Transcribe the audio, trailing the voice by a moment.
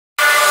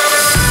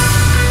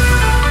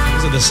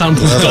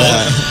soundproof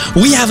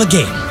door. We have a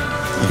game.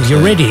 If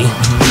you're ready.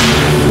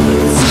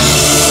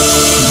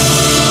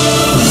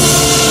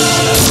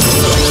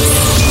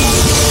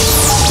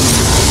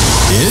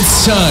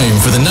 It's time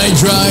for the night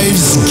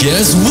drives.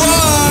 Guess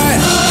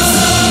what?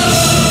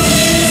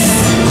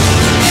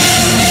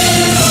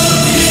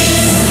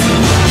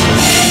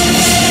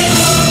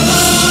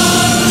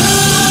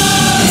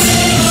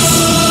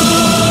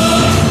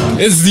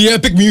 It's the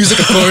epic music,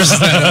 of course.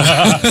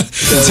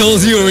 That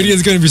tells you already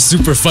it's going to be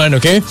super fun,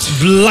 okay?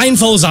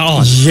 Blindfolds are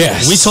on.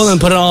 Yes. We told them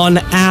to put it on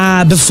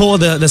before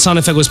the sound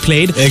effect was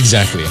played.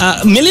 Exactly.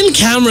 Million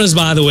cameras,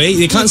 by the way.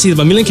 You can't see it,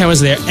 but million cameras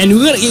there. And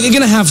you're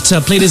going to have to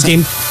play this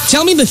game.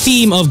 Tell me the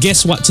theme of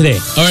Guess What today.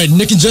 All right,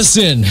 Nick and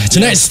Justin.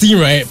 Tonight's theme,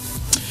 right?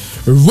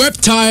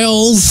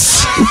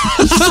 Reptiles.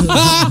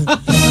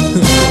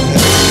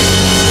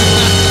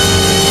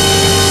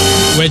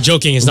 We're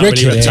joking. It's not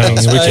really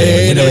reptiles. We're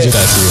kidding.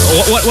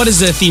 What is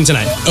the theme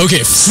tonight?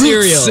 Okay,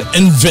 fruits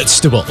and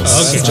vegetables.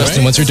 Okay,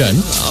 Justin, once you're done.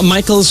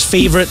 Michael's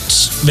favorite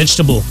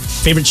vegetable.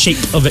 Favorite shape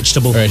of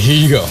vegetable. All right, here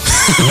you go.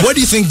 What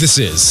do you think this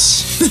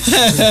is?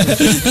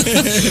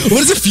 What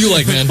does it feel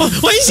like, man?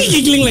 Why is he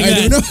giggling like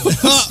that? I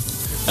don't know.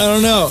 I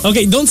don't know.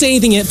 Okay, don't say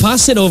anything yet.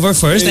 Pass it over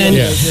first, and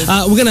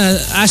we're gonna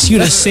ask you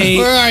to say.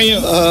 Where are you?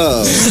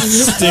 Oh,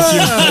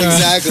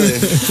 exactly.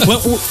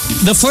 Well,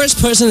 the first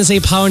person to say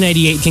Power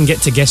 98 can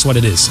get to guess what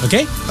it is.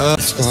 Okay?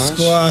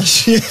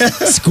 Squash. Yeah.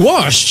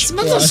 Squash.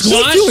 Squash. Does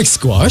it feel like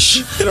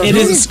squash? It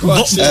is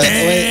squash.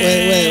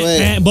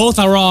 Wait. Both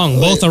are wrong.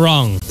 Both are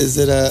wrong. Is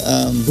it a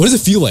What does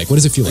it feel like? What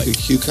does it feel like? a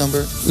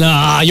cucumber?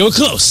 Nah, you're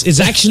close. It's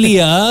actually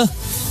a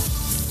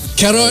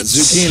Carrots.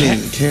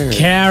 Zucchini. Carrot.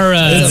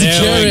 carrot. It's a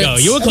There we carrot. go.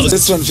 You were close.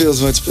 This one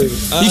feels much bigger.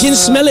 You can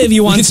smell it if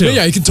you want to.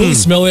 Yeah, you can totally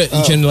smell it.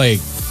 You can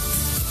like.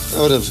 I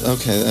would have.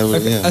 Okay, I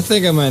would. Yeah. I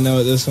think I might know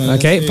what this one is.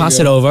 Okay, pass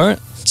it over.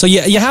 So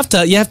you have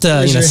to you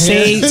know your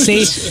say.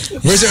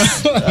 Where's it?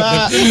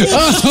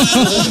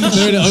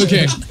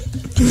 Okay.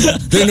 They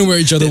didn't know where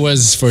each other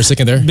was for a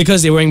second there.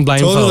 Because they're wearing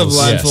blindfolds. Totally the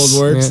blindfold Yes.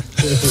 works.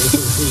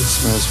 It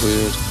smells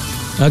weird.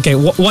 Okay,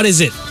 what is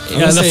it?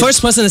 The say-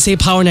 first person to say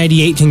Power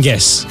 98 can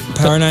guess.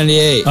 Power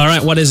 98. All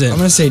right, what is it? I'm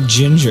gonna say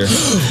ginger.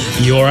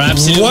 You're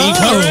absolutely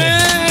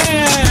correct.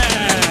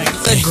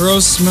 That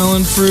gross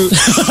smelling fruit.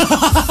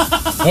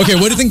 Okay,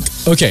 what do you think?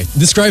 Okay,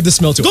 describe the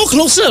smell to Go us.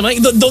 closer, Mike.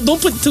 Don't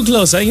put too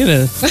close. I'm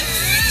gonna.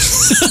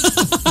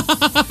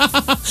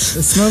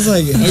 It smells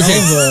like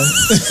helva.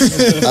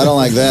 I don't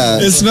like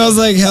that. It smells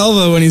like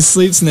helva when he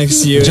sleeps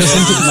next to you. Just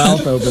his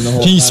mouth open the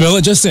whole Can you time. smell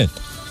it, Justin?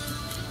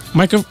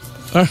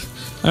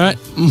 All right,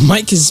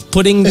 Mike is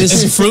putting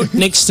this fruit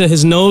next to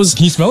his nose.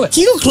 Can you smell it?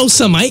 Can you go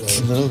closer, Mike?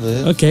 A little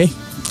bit. Okay.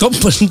 Don't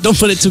put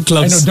it too I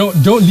close. know.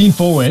 Don't lean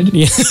forward.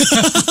 Yeah.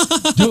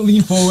 Don't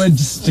lean forward.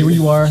 Just stay where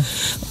you are.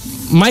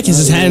 Mike has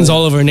his hands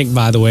all over Nick,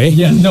 by the way.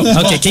 Yeah. No.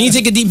 Okay, can you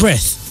take a deep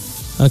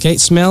breath? Okay,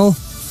 smell.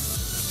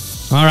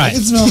 All right.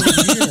 It smells like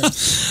beer.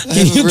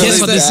 Can you guess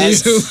what this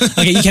is?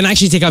 Okay, you can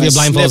actually take off your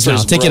blindfolds now.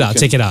 sniffer's Take it out. broken.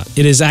 Take it out.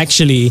 It is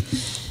actually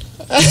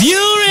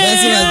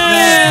Durians.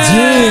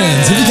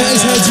 Durians. Have you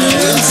guys had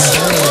durians?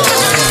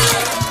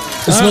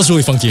 It smells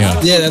really funky, huh?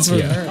 Yeah, that's what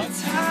it Yeah.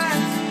 hurts.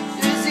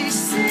 Does he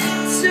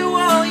sing to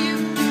all you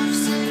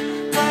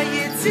while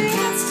you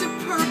dance to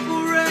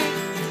Purple Rain?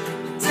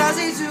 Does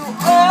he do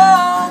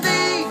all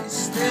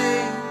these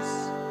things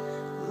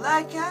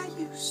like I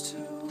used to?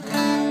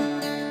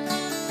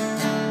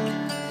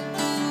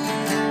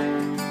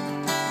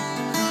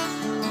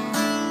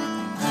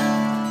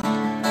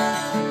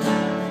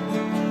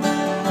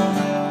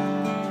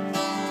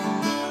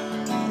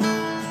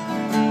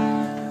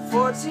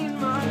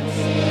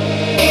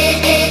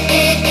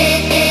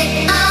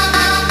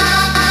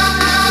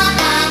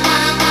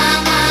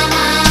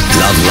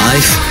 Love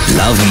life,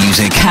 love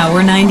music.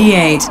 Power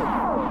 98.